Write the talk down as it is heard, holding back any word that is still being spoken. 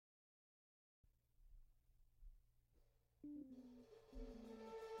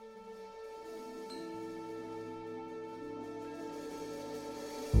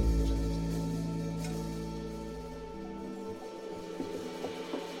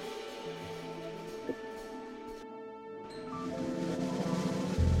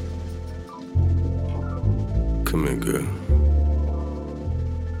Come here, girl.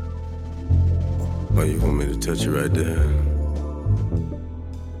 Oh, you want me to touch you right there?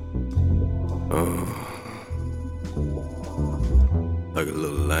 Oh, like a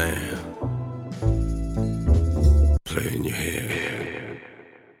little lamb. Play in your hair.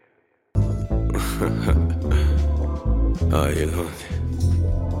 Oh, you know it.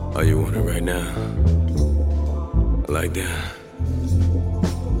 Oh, you want it right now? Like that?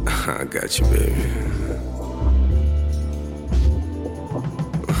 I got you, baby.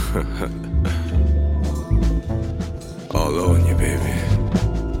 All on you, baby.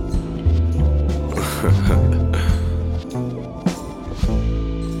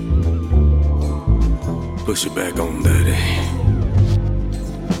 Push it back on daddy.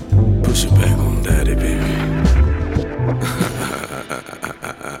 Push it back on daddy, baby.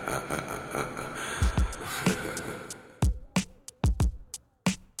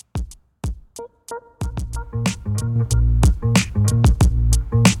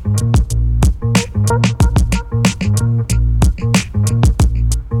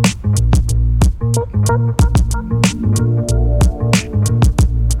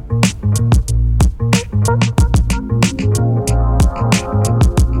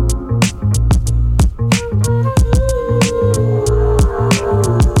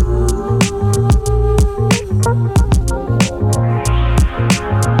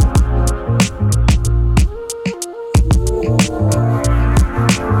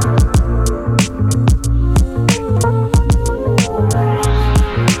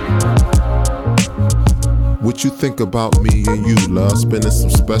 What you think about me and you, love, spending some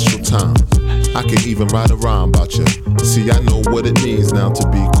special time. I can even write a rhyme about you. See, I know what it means now to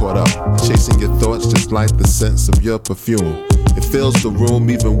be caught up, chasing your thoughts just like the scents of your perfume. It fills the room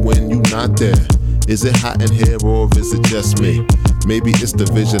even when you're not there. Is it hot in here or is it just me? Maybe it's the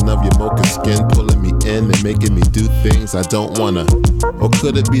vision of your mocha skin pulling me in and making me do things I don't wanna. Or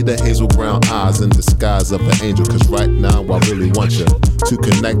could it be the hazel brown eyes in disguise of an angel? Cause right now I really want you to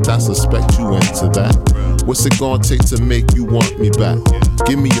connect. I suspect you into that. What's it gonna take to make you want me back?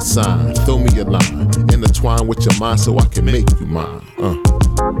 Give me a sign, throw me a line, intertwine with your mind so I can make you mine.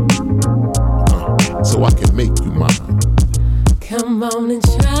 So I can make you mine. Come on and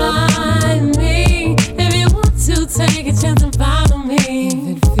try me. If you want to, take a chance and follow me.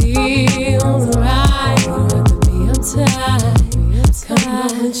 If it feels right, you don't have to be uptight. Come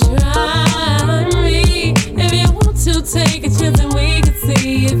on and try me. If you want to, take a chance and we can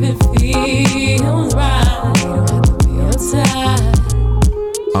see if it feels right. You don't have to be uptight.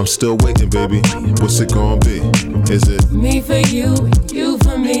 I'm still waiting, baby. What's it gonna be? Is it me for you and you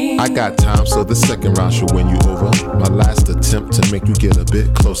for me? I got time, so the second round should win you over. My last attempt to make you get a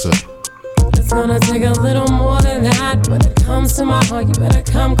bit closer. It's gonna take a little more than that. When it comes to my heart, you better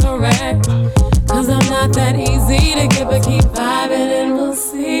come correct. Cause I'm not that easy to get, but keep vibing and we'll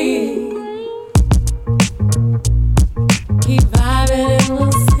see. Keep vibing and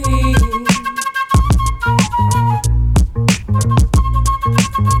we'll see.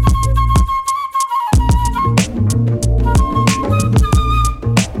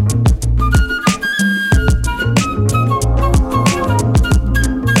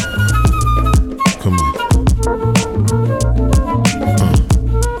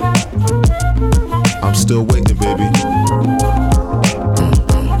 Still waiting, baby.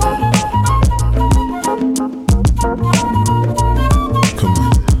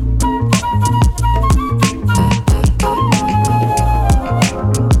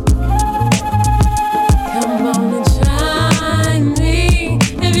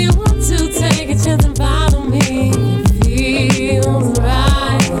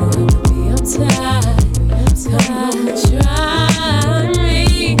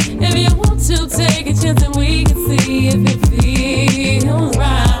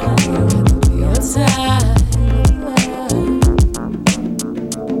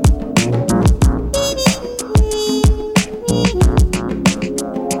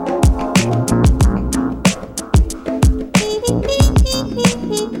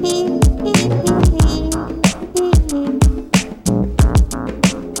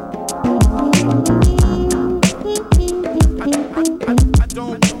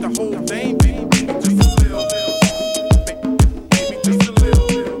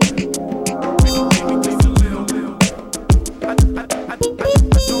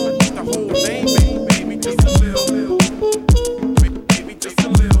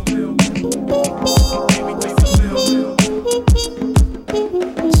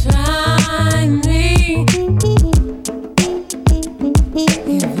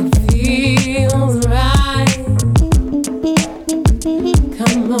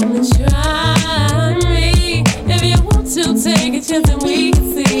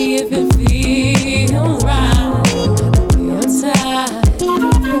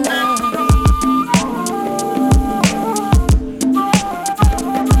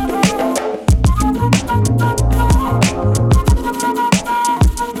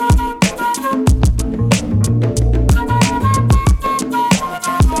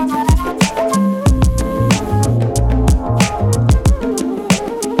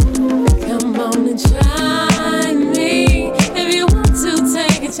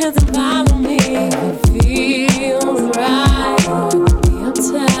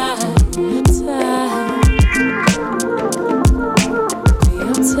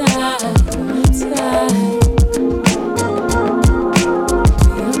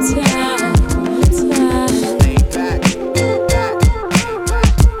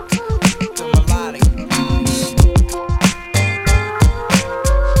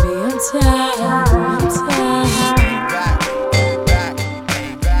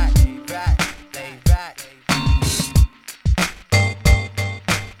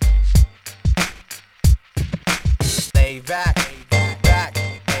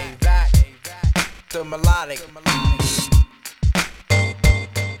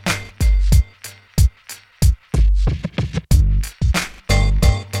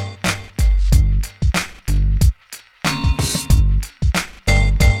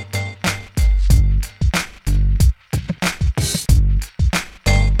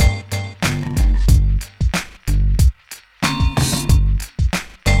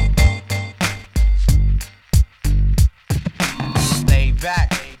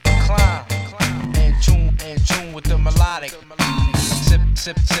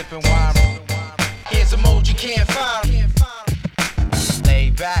 Sipping wine. Here's a mode you can't find.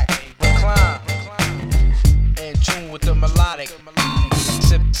 Lay back, recline, in tune with the melodic.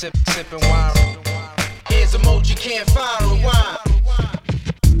 Sipping wine. Here's a mode you can't find. Rewind.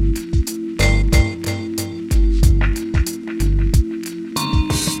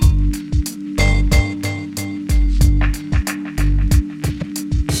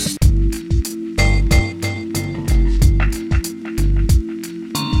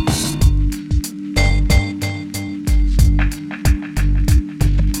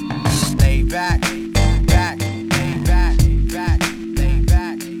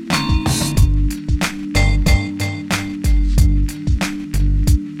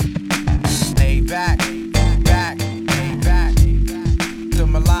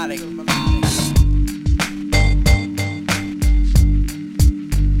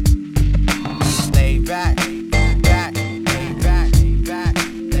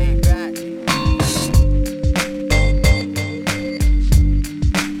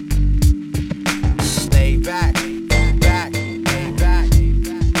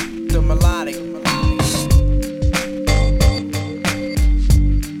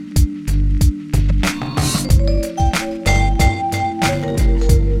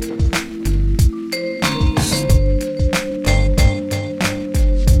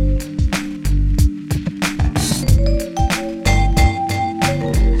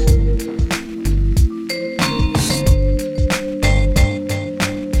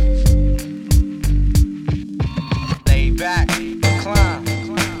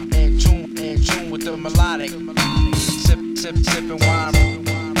 Sipping wine.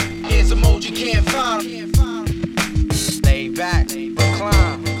 Here's a mode you can't find. Lay back,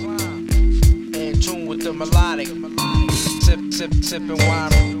 recline, in tune with the melodic. Sipping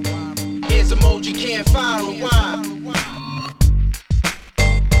wine. Here's a mode you can't find. Rewind.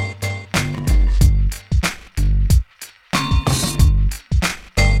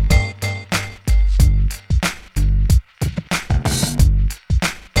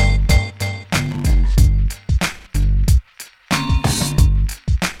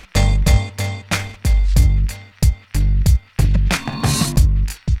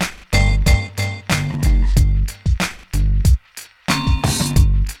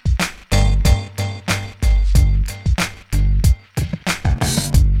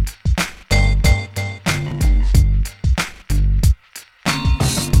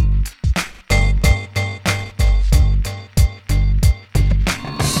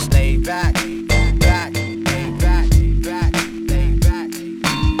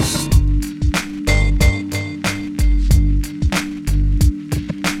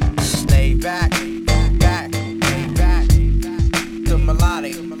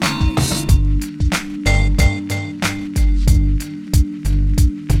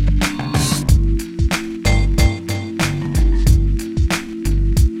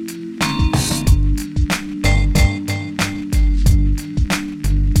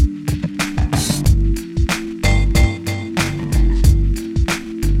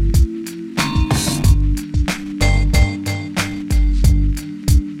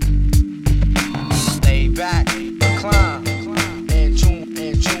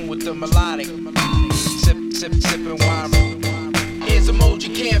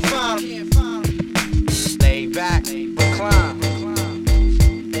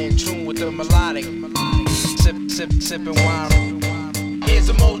 sipping wine. Here's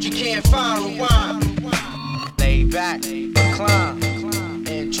a mode you can't find, rewind. Lay back, recline,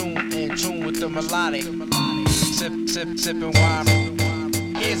 in tune with the melodic. Sipping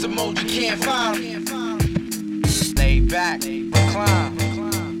wine. Here's a mode you can't find. Lay back, recline,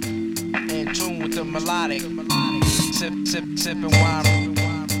 in tune with the melodic. Sipping wine.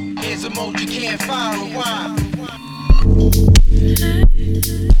 Here's a mode you can't find, rewind.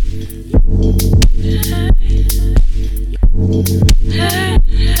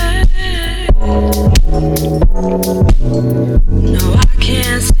 No, I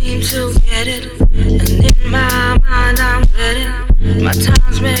can't seem to get it, and in my mind I'm ready. My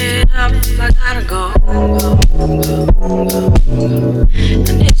time's made up, I gotta go.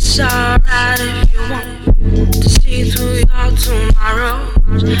 And it's alright if you want to see through your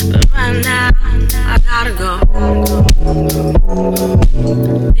tomorrows, but right now I gotta go.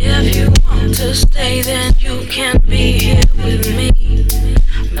 If you want to stay, then you can be here with me,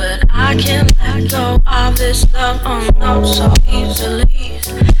 but I can't let go of this love, oh no, so easily.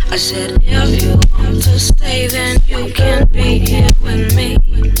 I said if you want to stay, then you can be here with me,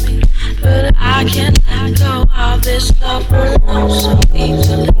 but I can't let go of this love, oh no, so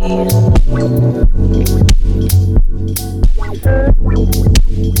easily.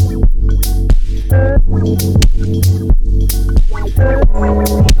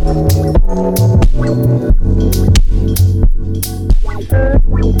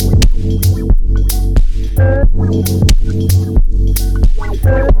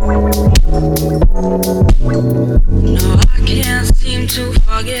 No, I can't seem to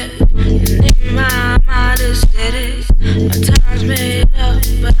forget, and in my mind is steady. My time's made up,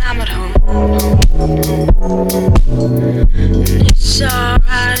 but I'm at home. And it's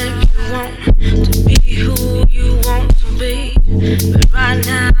alright if you want to be who you want to be, but right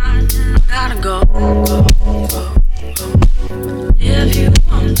now I gotta go. If you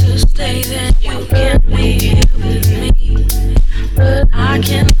want to stay, then you can be here with me, but I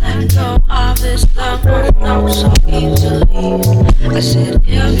can't let go of this love, oh no, so easily. I said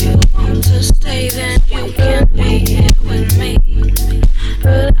if you want to stay, then you can be here with me,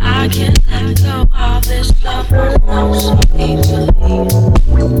 but I can't let go of this love, oh no, so easily.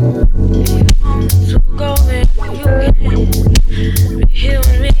 If you want to go, then you can be here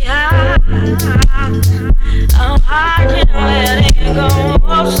with me. I can't let it go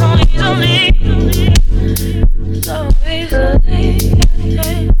so easily, so easily,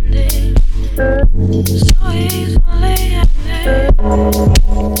 so easily.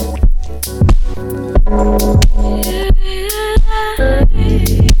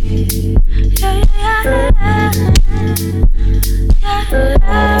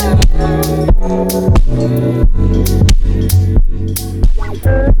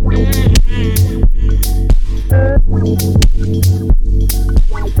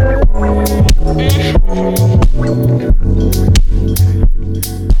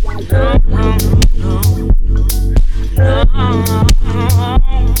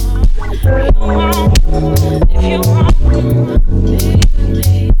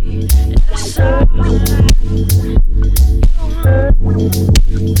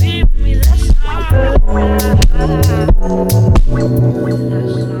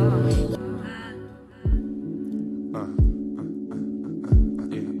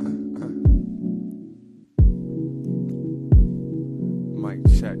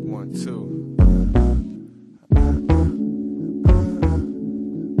 Check 1, 2.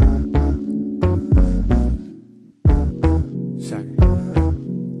 Check.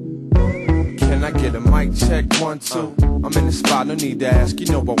 Can I get a mic check 1, 2? I'm in the spot, no need to ask, you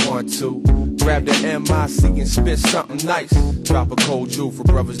know I want to. Grab the MIC and spit something nice. Drop a cold jewel for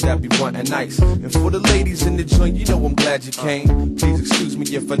brothers that be wanting ice. And for the ladies in the joint, you know I'm glad you came. Please excuse me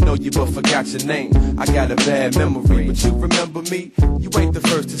if I know you but forgot your name. I got a bad memory, but you remember me? You ain't the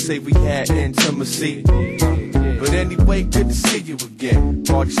first to say we had intimacy. But anyway, good to see you again.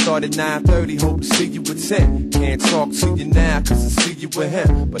 Party started 9:30, hope to see you at 10. Can't talk to you now cause I see you with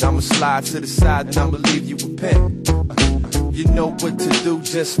him, but I'ma slide to the side and I'ma leave you a pen. You know what to do,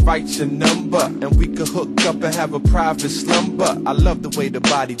 just write your number, and we could hook up and have a private slumber. I love the way the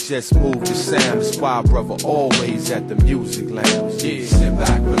body just moves the sound. That's why brother always at the music lounge. Yeah, sit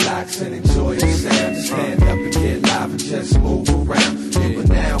back, relax and enjoy the sound. Stand up and get live and just move around. Yeah, but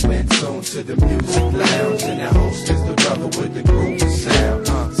now in tune to the music lounge, and the host is the brother with the groovy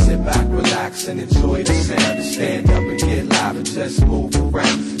sound. Sit back, relax and enjoy the sound. Stand up and get live and just move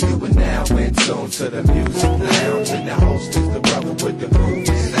around. You are now in tune to the music lounge, and the host is the brother with the groovy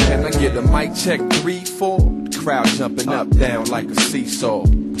sound. Can I get a mic check 3, 4? The crowd jumping up, down like a seesaw.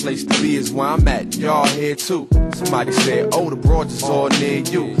 Place to be is where I'm at, y'all here too. Somebody said, oh, the broads is all near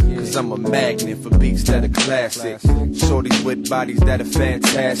you. Cause I'm a magnet for beats that are classics. Shorties with bodies that are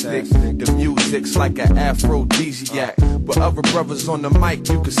fantastic. The music's like an aphrodisiac. With other brothers on the mic,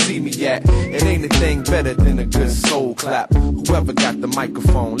 you can see me at. It ain't a thing better than a good soul clap. Whoever got the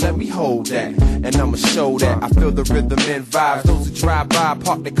microphone, let me hold that. And I'ma show that I feel the rhythm and vibes. Those who drive by,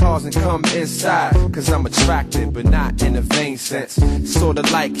 park their cars and come inside. Cause I'm attracted, but not in a vain sense. Sorta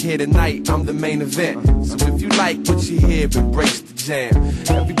like here tonight, I'm the main event. So if you like what you hear, embrace the jam.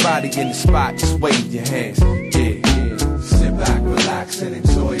 Everybody in the spot, just wave your hands. Yeah. Sit back, relax, and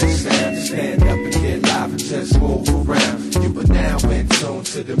enjoy the sound. Stand up and get live and just move around. You are now in tune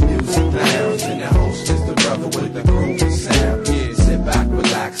to the music lounge. And the host is the brother with the groovy sound. Yeah. Sit back,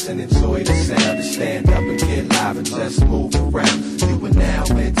 relax, and enjoy the sound. Stand up and get live and just move around. You are now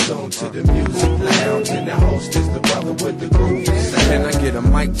in tune to the music lounge. And the host is the brother with the groovy sound. Can I get a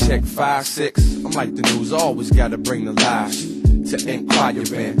mic check 5, 6? I'm like the news, always gotta bring the live. To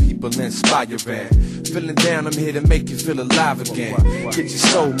inquiring, people inspiring. Feeling down, I'm here to make you feel alive again. Get your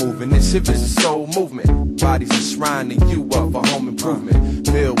soul moving, this hip is a soul movement. Bodies are shrining you up for home improvement.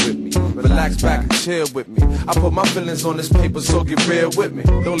 Feel with me, relax back and chill with me. I put my feelings on this paper, so get real with me.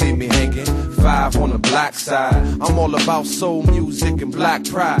 Don't leave me hanging, 5 on the black side. I'm all about soul music and black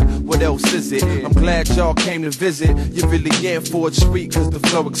pride. What else is it? I'm glad y'all came to visit. You're really in for a treat, cause the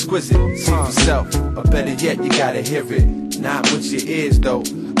flow exquisite. See for yourself, or better yet, you gotta hear it. Not with your ears though,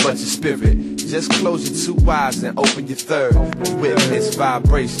 but your spirit. Just close your 2 eyes and open your third. And witness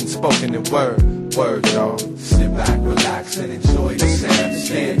vibration spoken in word. Word, y'all. Sit back, relax, and enjoy the sound.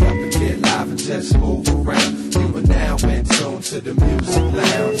 Stand up and get live and just move around. You are now in tune to the music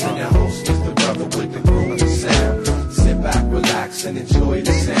lounge. And the host is the brother with the groovy sound. Sit back, relax, and enjoy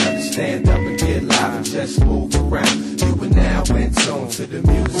the sound. Stand up and get live and just move around. You are now in tune to the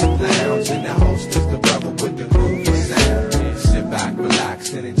music lounge. And the host is the brother with the groovy sound. Sit back,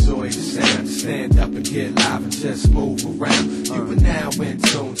 relax, and enjoy the sound. Stand up and get live and just move around. You are now in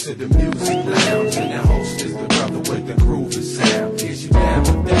tune to the music lounge. And the host is the brother with the groovy sound. Is you down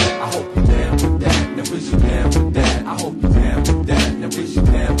with that? I hope you down with that. Now is you down with that? I hope you down with that. Now is you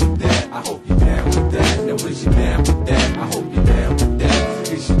down with that? I hope you down with that. Now is you down with that? I hope you down with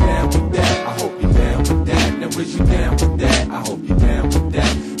that. Is you down with that? I hope you down with that. Now is you down with that? I hope you down with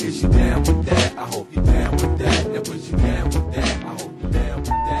that. Is you down with that? I hope you down with that. Now is you down with that? I hope you down with that. Is you down with that? I hope you down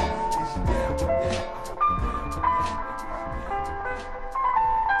with that.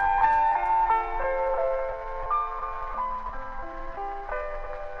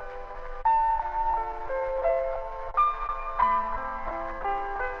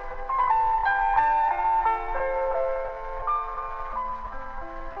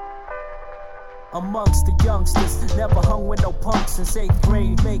 Amongst the youngsters, never hung with no punks since 8th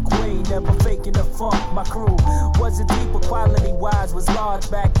grade. Make way, never faking the funk. My crew wasn't deep, but quality-wise was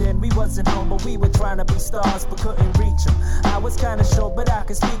large back then. We wasn't humble, we were trying to be stars, but couldn't reach them. I was kinda short, but I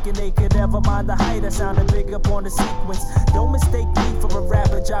could speak, and they could never mind the height. I sounded big up on the sequence. Don't mistake me for a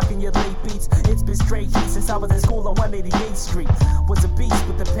rapper jocking your late beats. It's been straight heat since I was in school on 188th Street. Was a beast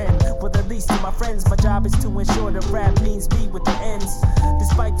with the pen, but at least to my friends, my job is to ensure that rap means me with the ends.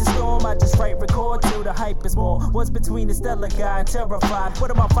 Despite the storm, I just write record till the hype is more. What's between the stellar guy and terrified?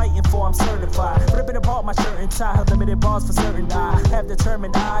 What am I fighting for? I'm certified. Ripping apart my shirt and tie, have limited bars for certain. I have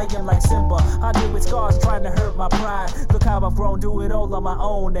determined I am like Simba. I deal with scars trying to hurt my pride. Look how I've grown, do it all on my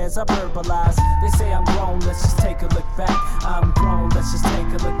own as I verbalize. They say I'm grown, let's just take a look back. I'm grown, let's just take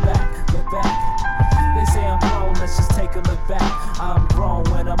a look back. Look back. They say I'm grown, let's just take a look back. I'm grown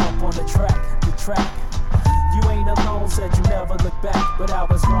when I'm up on the track. The track. You ain't alone, said you never look back, but I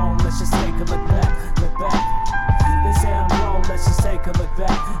was wrong, let's just take a look back, look back. They say I'm grown, let's just take a look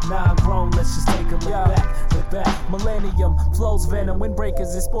back. Now I'm grown, let's just take a look back, look back. Millennium, flows venom,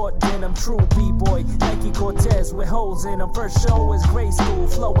 windbreakers and sport denim. True B-boy, Nike Cortez with holes in them. First show is grade school,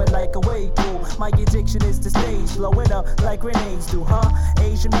 flowing like a wave pool. My addiction is the stage, blowing up like grenades do, huh?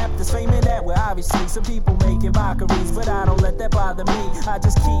 Asian rappers faming that, well obviously some people making mockeries, but I don't let that bother me. I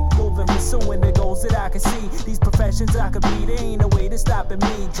just keep moving, pursuing the goals that I can see. These professions I could be, there ain't no way to stopping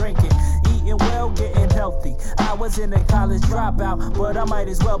me. Drinking, eating well, getting healthy. I was in a college dropout, but I might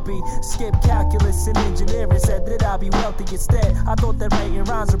as well be. Skip calculus and engineering, said that I'd be wealthy instead. I thought that writing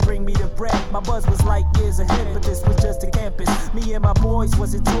rhymes would bring me the bread. My buzz was like years ahead, but this was just a campus. Me and my boys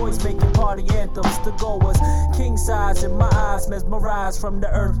wasn't toys, making party anthems. The goal was king size, and my eyes mesmerized from the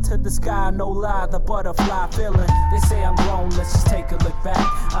earth to the sky. No lie, the butterfly feeling. They say I'm grown, let's just take a look back.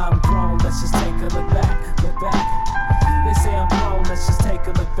 I'm grown, let's just take a look back. Look back. They say I'm grown, let's just take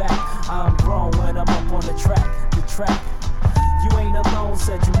a look back. I'm grown when I'm up on the track. The track. You ain't alone,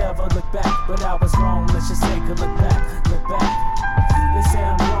 said you never look back, but I was wrong. let's just take a look back, look back. They say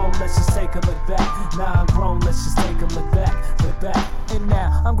I'm grown, let's just take a look back. Now I'm grown, let's just take a look back, look back. And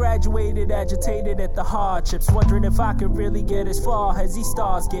now I'm graduated, agitated at the hardships, wondering if I could really get as far as these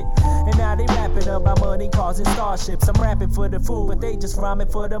stars get. And now they rapping about money, cars, and starships. I'm rapping for the food, but they just rhyming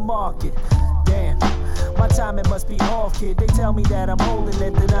for the market. Damn, my timing must be off, kid. They tell me that I'm holding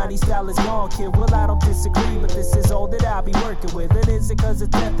that the 90s style is gone, kid. Well, I don't disagree, but this is all that I'll be working with. And is it cause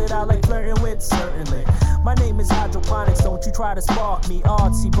it's that that I like flirting with? Certainly. My name is Hydroponics, don't you try to spark me.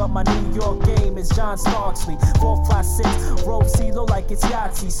 Artsy, but my New York game is John Starksley. 456, roll CeeLo like it's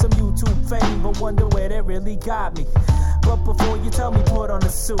Yahtzee. Some YouTube fame, but wonder where that really got me. But before you tell me put on a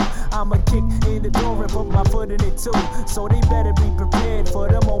suit, I'ma kick in the door and put my foot in it too. So they better be prepared for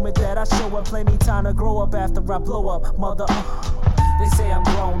the moment that I show up. Plenty time to grow up after I blow up, mother. They say I'm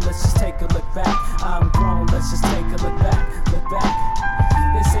grown, let's just take a look back. I'm grown, let's just take a look back, look back.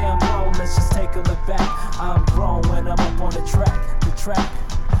 They say I'm grown, let's just take a look back. I'm grown when I'm up on the track, the track.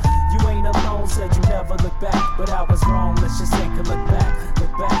 You ain't alone, said you never look back, but I was wrong, let's just take a look back,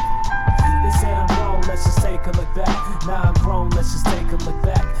 look back. They say I'm grown, let's just take a look back. Now I'm grown, let's just take a look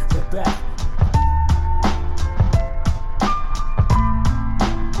back, look back.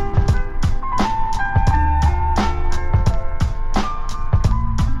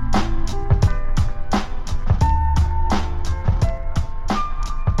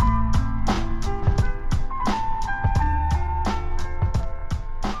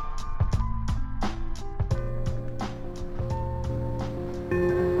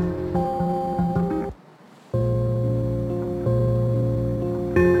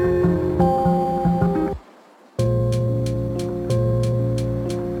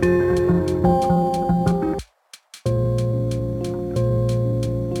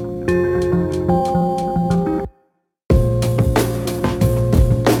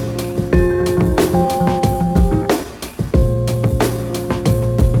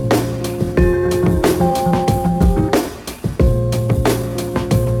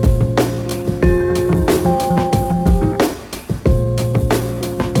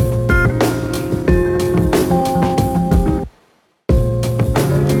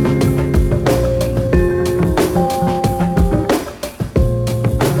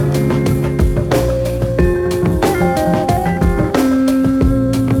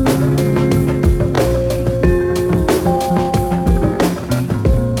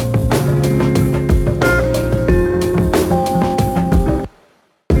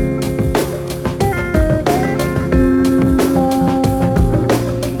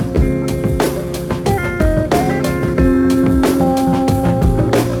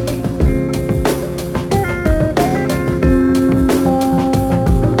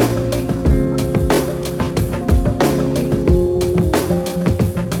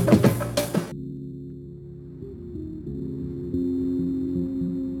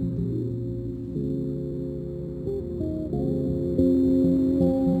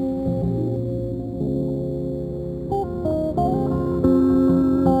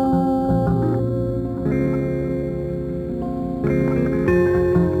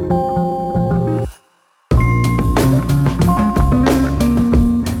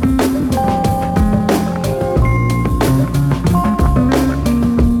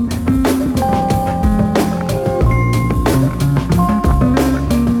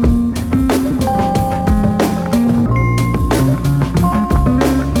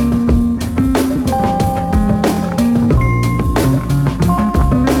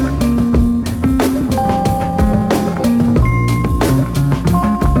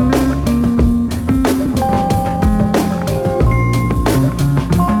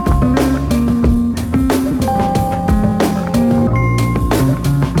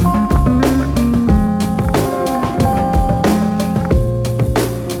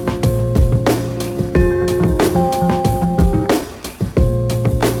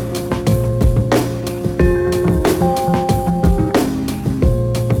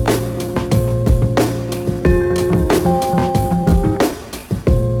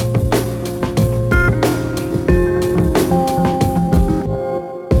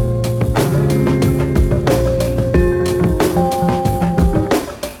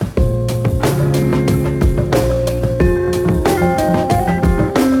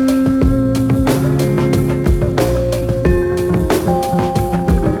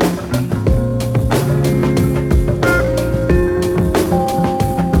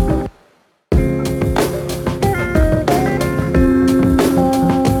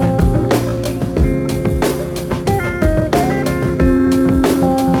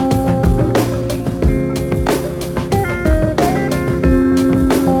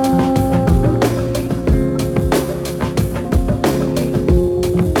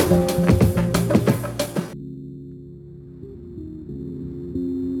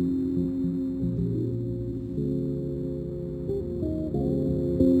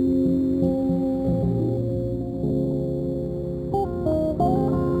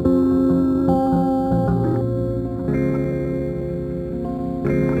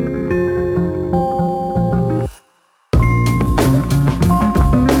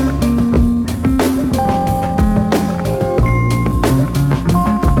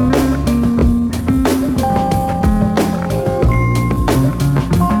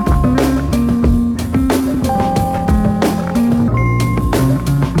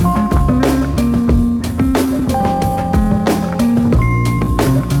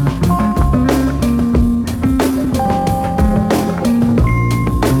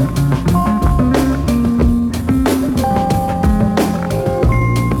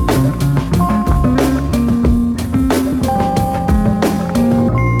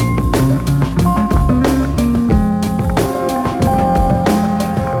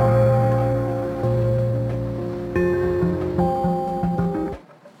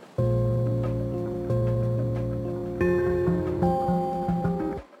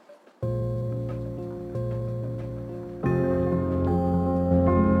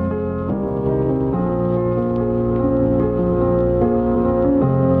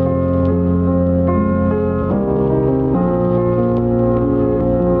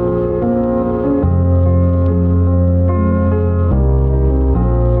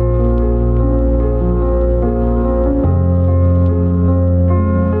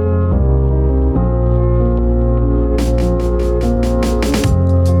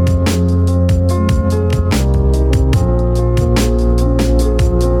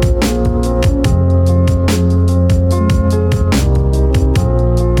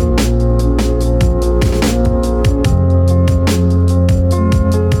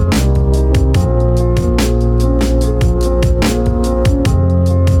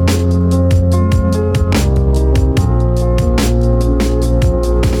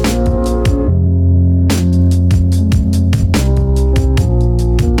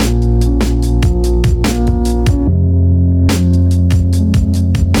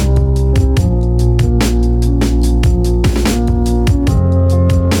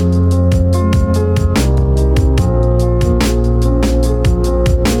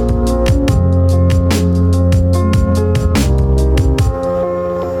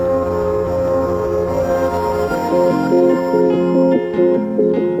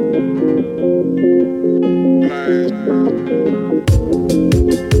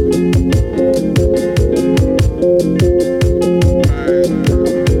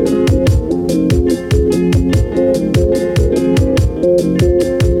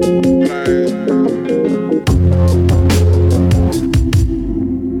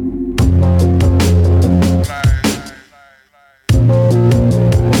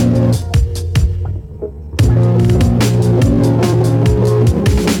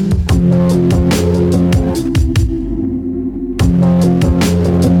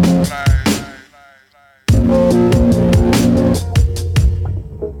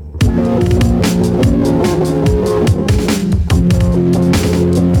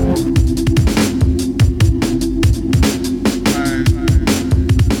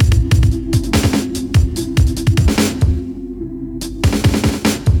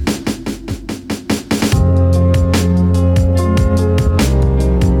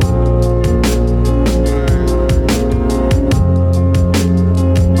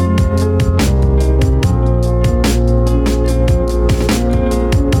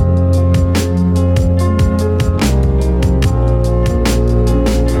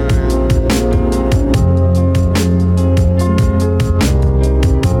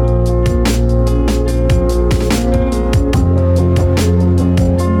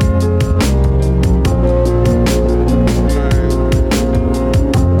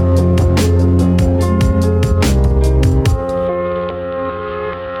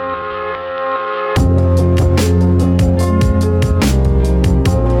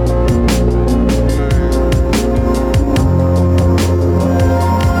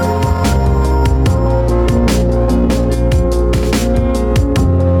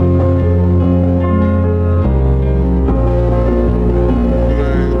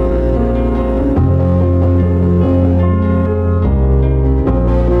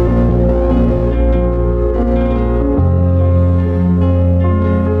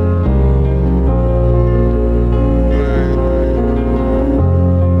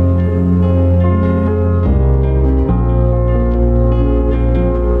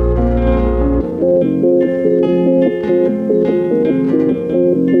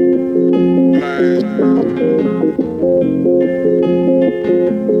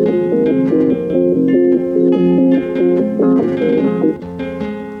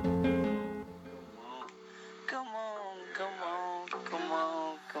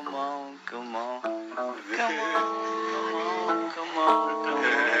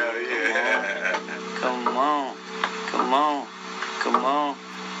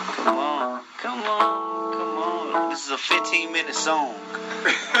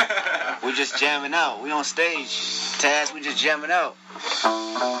 Jamming out. We on stage. Taz, we just jamming out.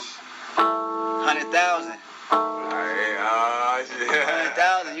 100,000.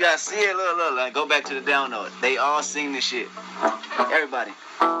 100,000. You gotta see it. Look. Like, go back to the down note. They all sing this shit. Everybody.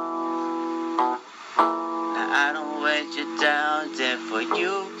 Now I don't let you down, then for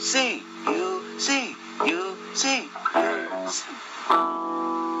you see.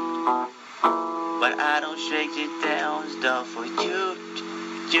 But I don't shake you down, stuff for you.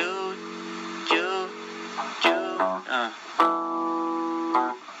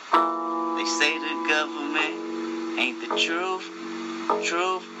 They say the government ain't the truth.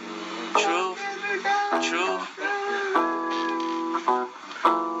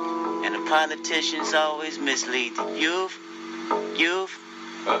 And the politicians always mislead the youth.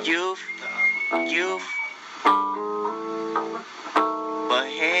 But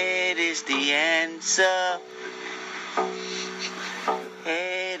head is the answer.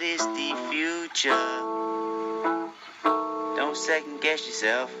 Head is the future. Don't second guess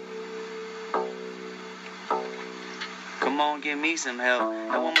yourself. Come on, give me some help.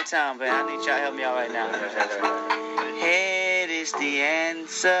 And one more time, man. I need y'all to help me out right now. Head is the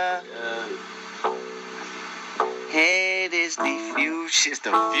answer. Head is the future. It's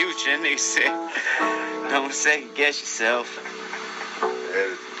the future, they say. Don't second guess yourself.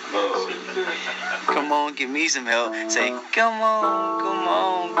 Come on, give me some help. Say, come on.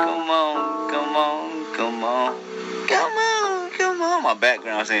 My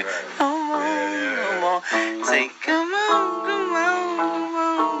background saying, come on. Say, come on.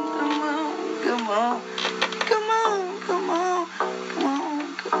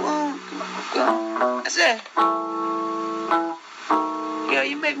 That's it. Yeah,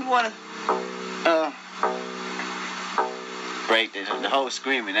 you make me wanna break the whole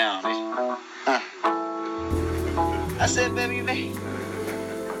screaming now. I said, baby, you make.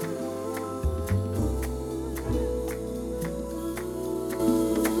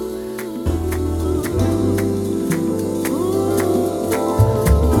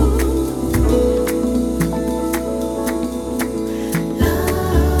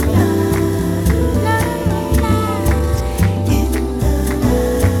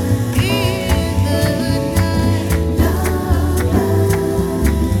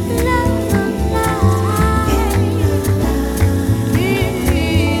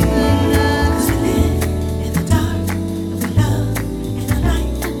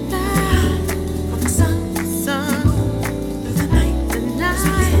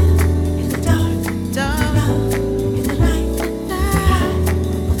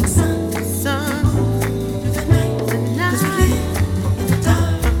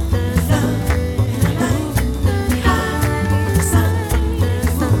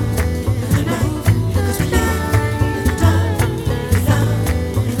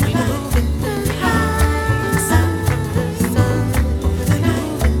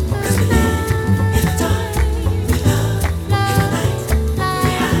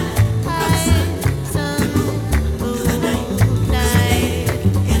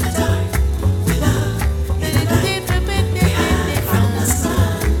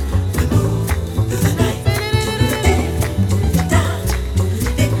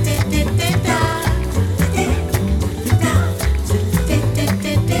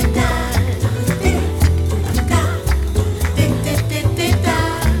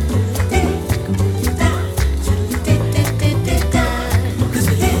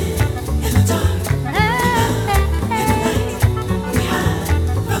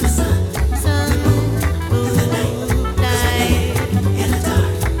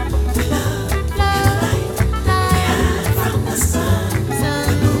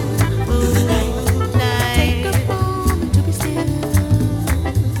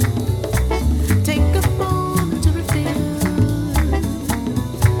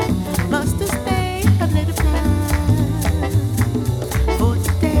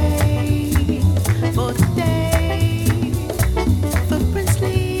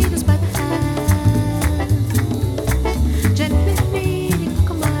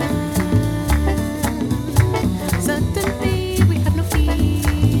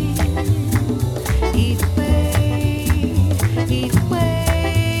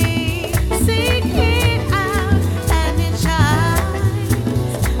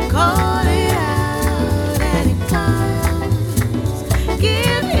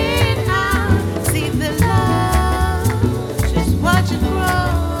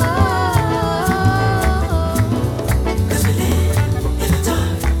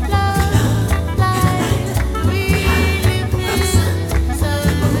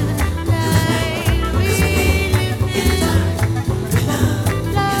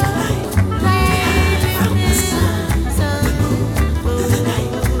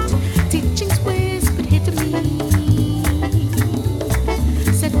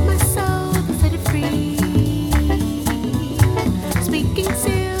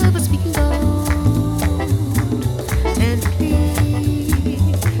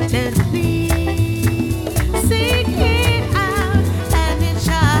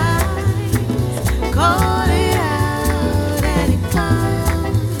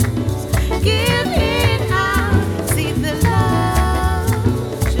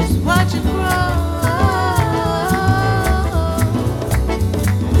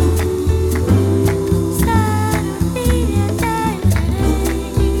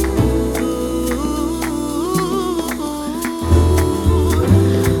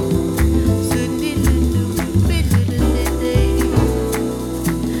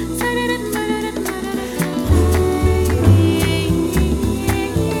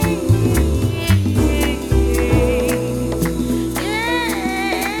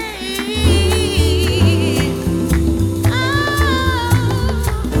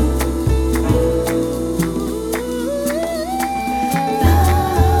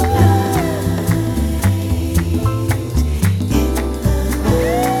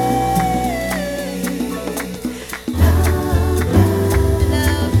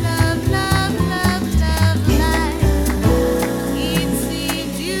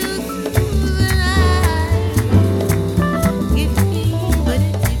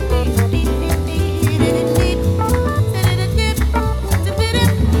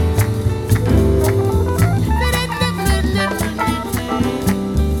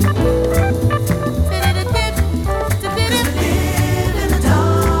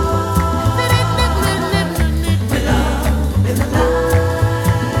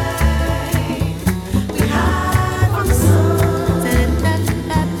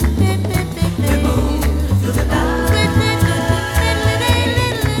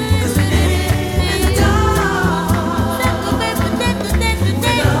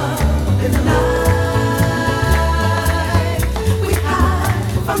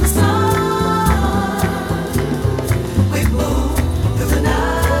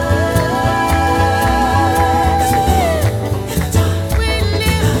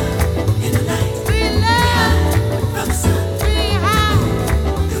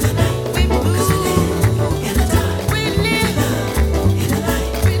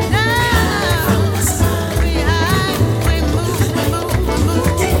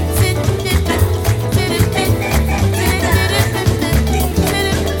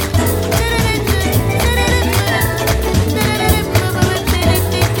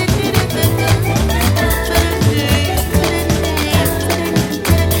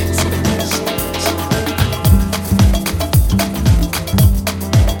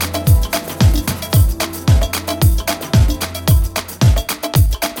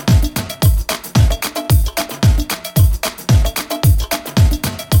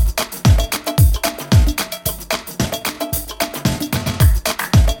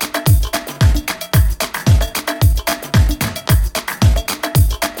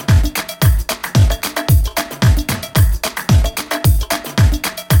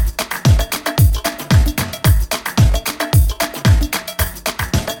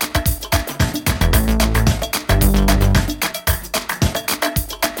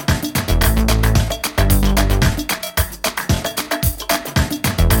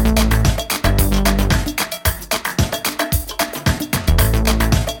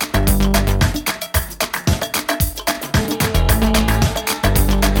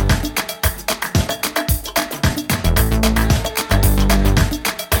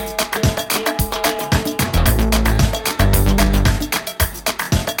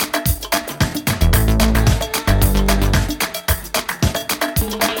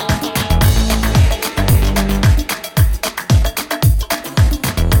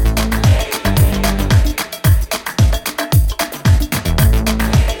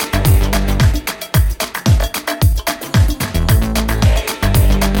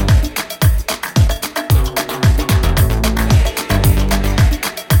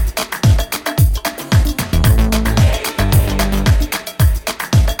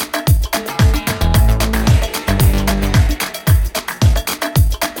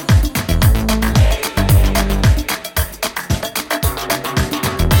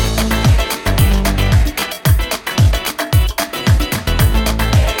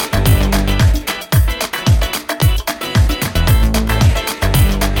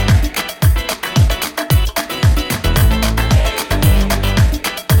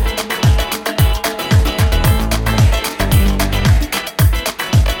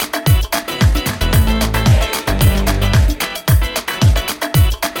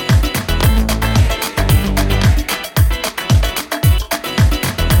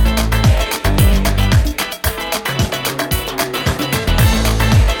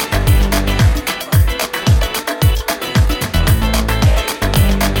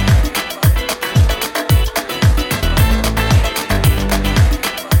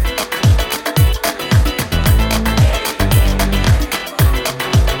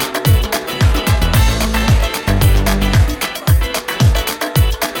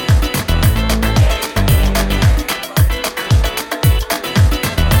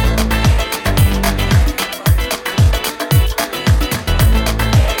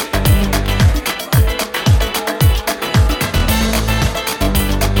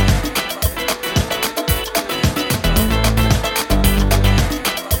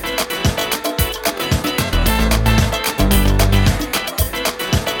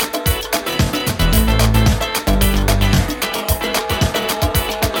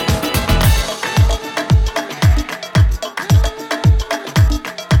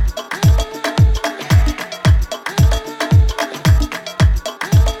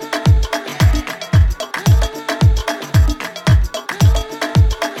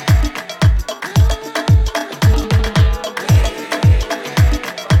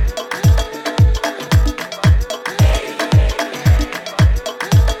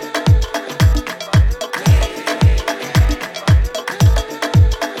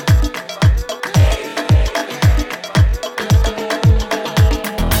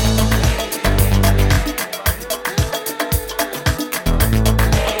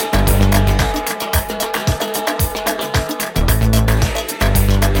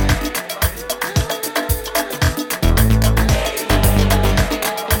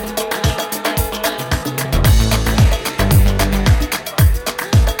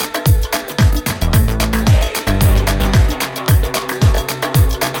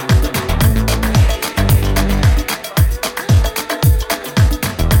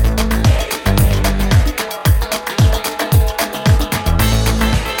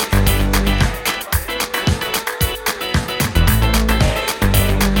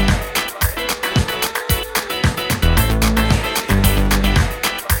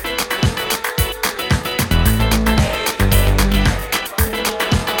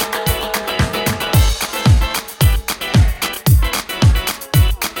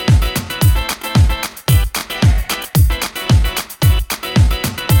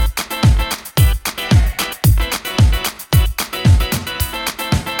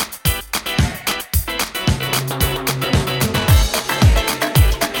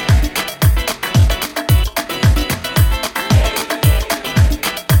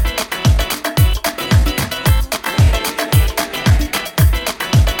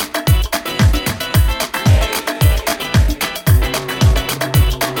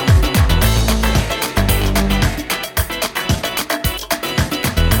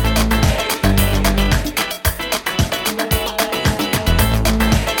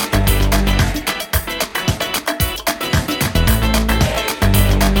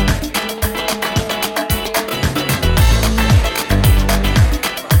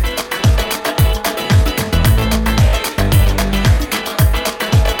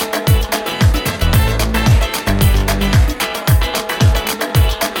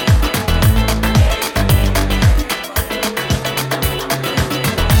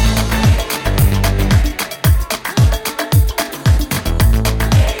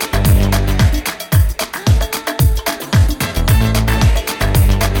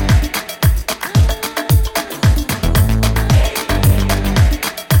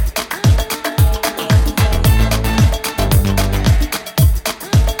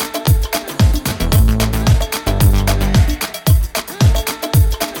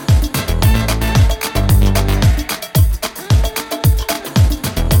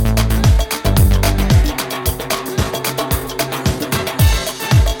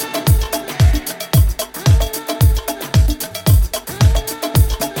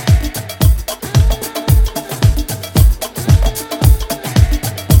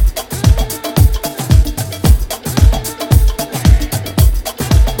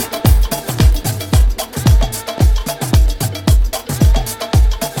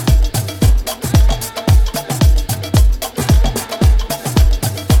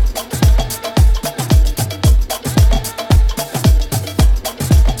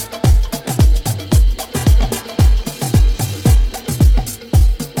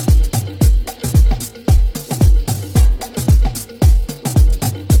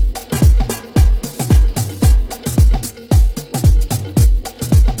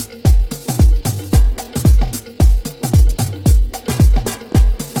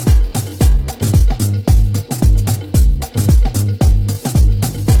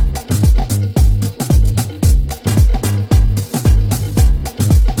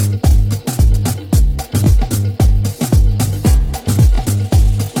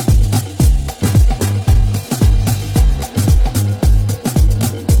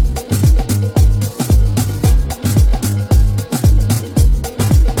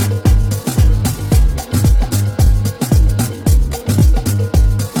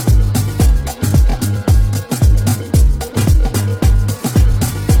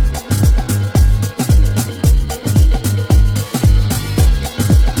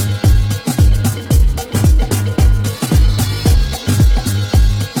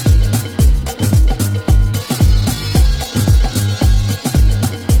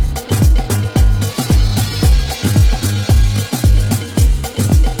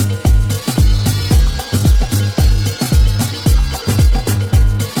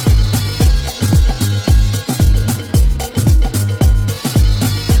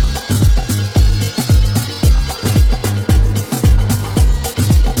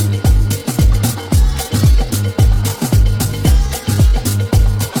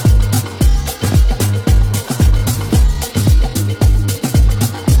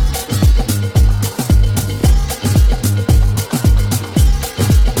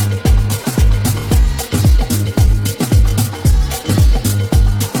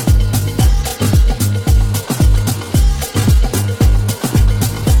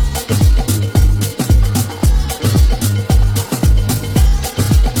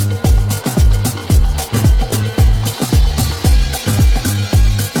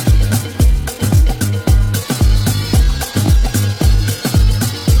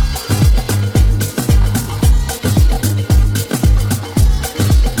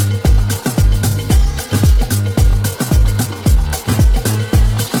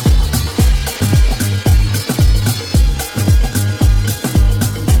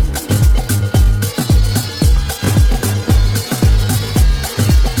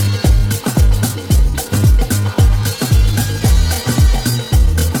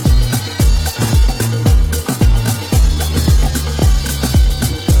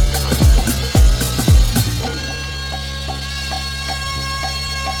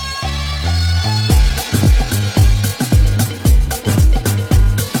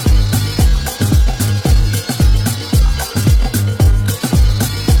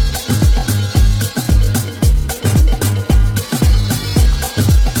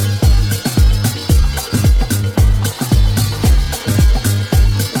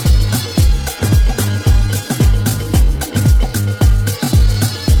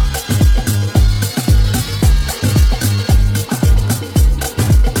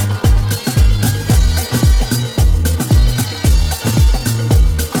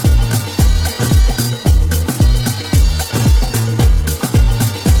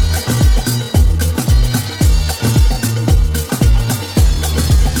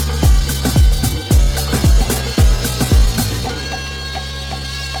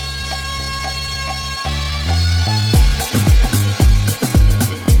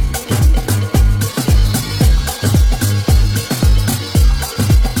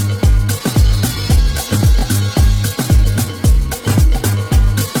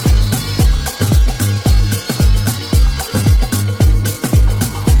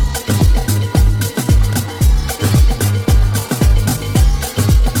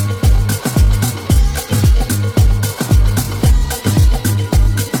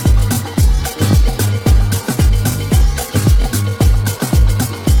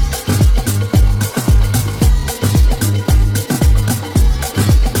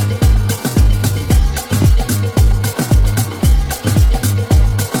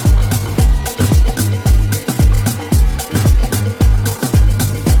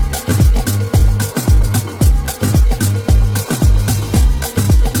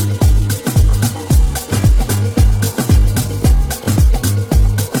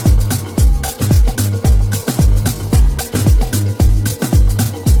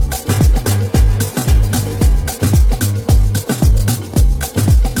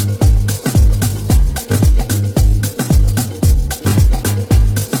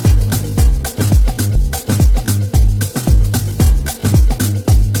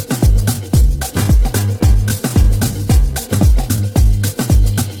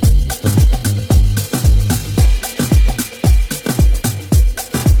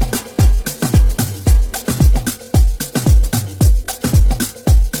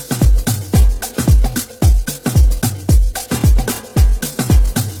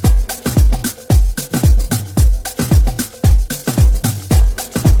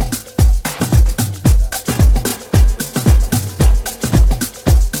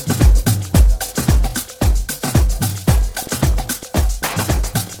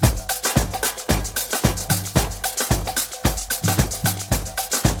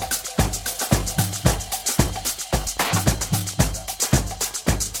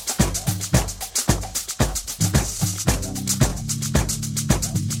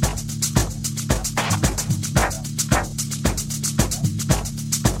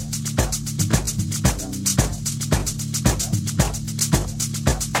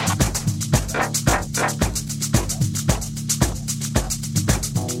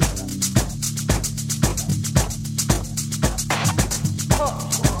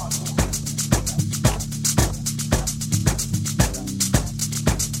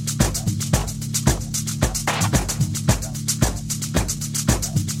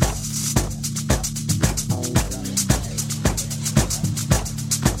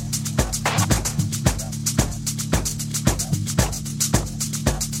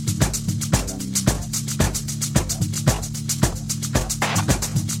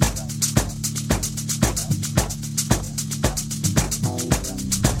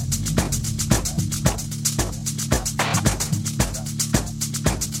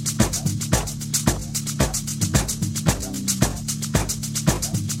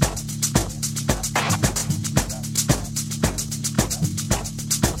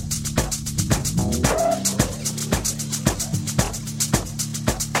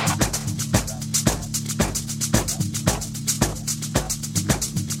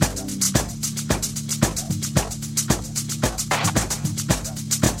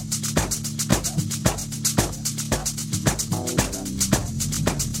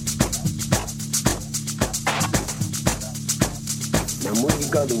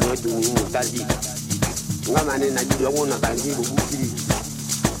 gado moto mutali ngamane na jido na banji bubukiri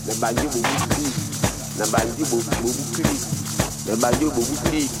na banji bubukiri na banji bubukiri na banji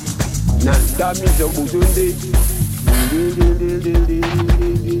bubukiri na dami zo buzunde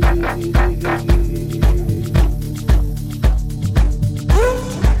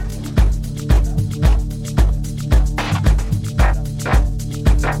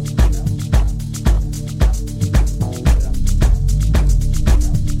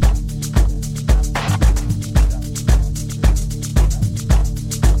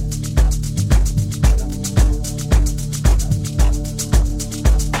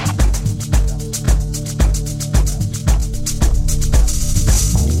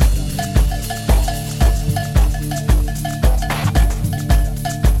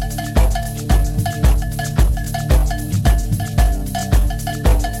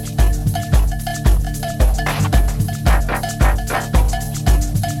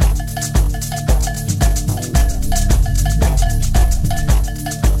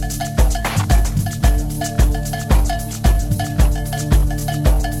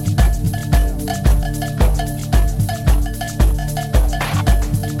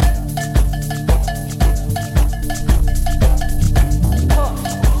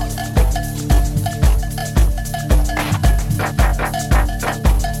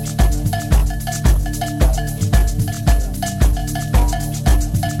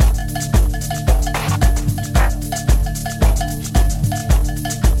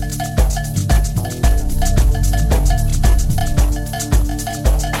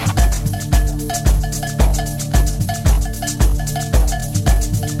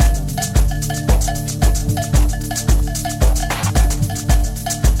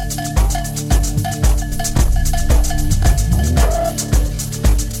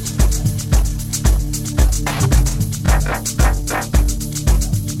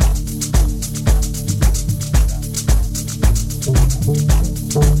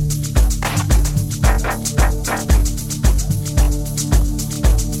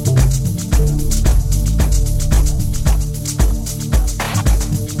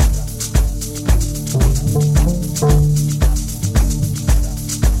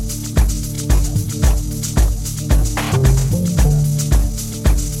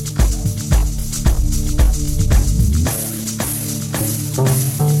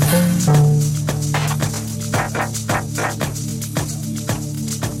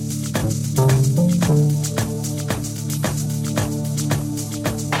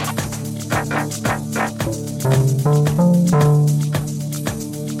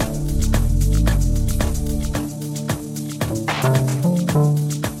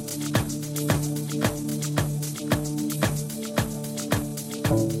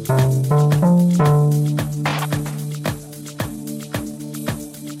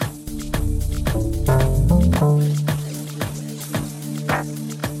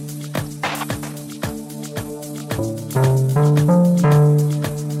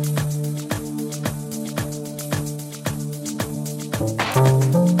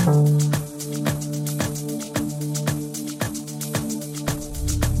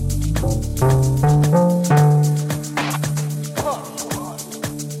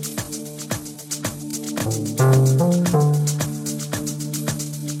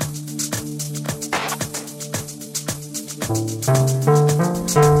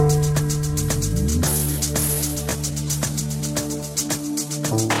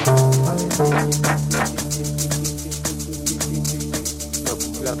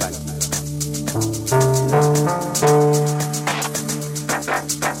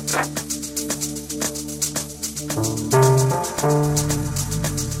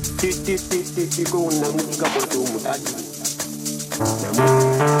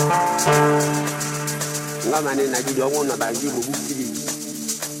ngamane na jido na banji bubukiri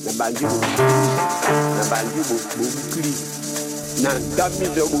na banji bubukiri na dami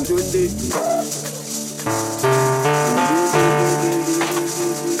zo buzunde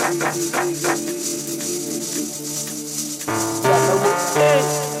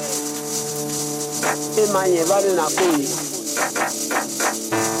manye vale na koi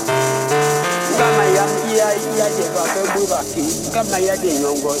kama ya je ba pe buba ki kama ya de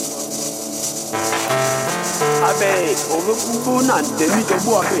nyongo abe obu na temi to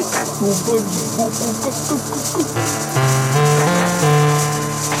bu abe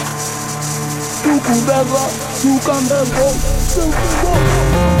tu bego tu kan bego tu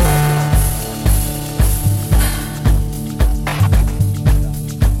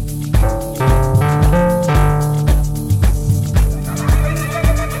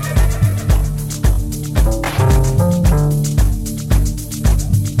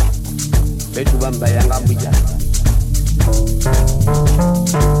bamba yanga mbuja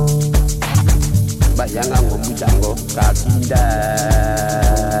bayanga ngomujango kakinda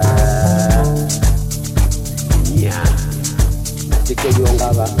nya natike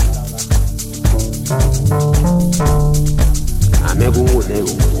byongaba amekungule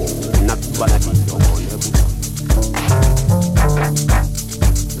nakubana kinjongo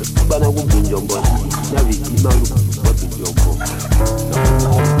bana kumbinjombo nabi imalu wabinjombo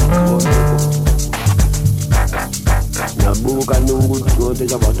nabuka nungu tsote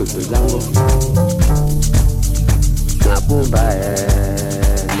za watoto zangu nakumba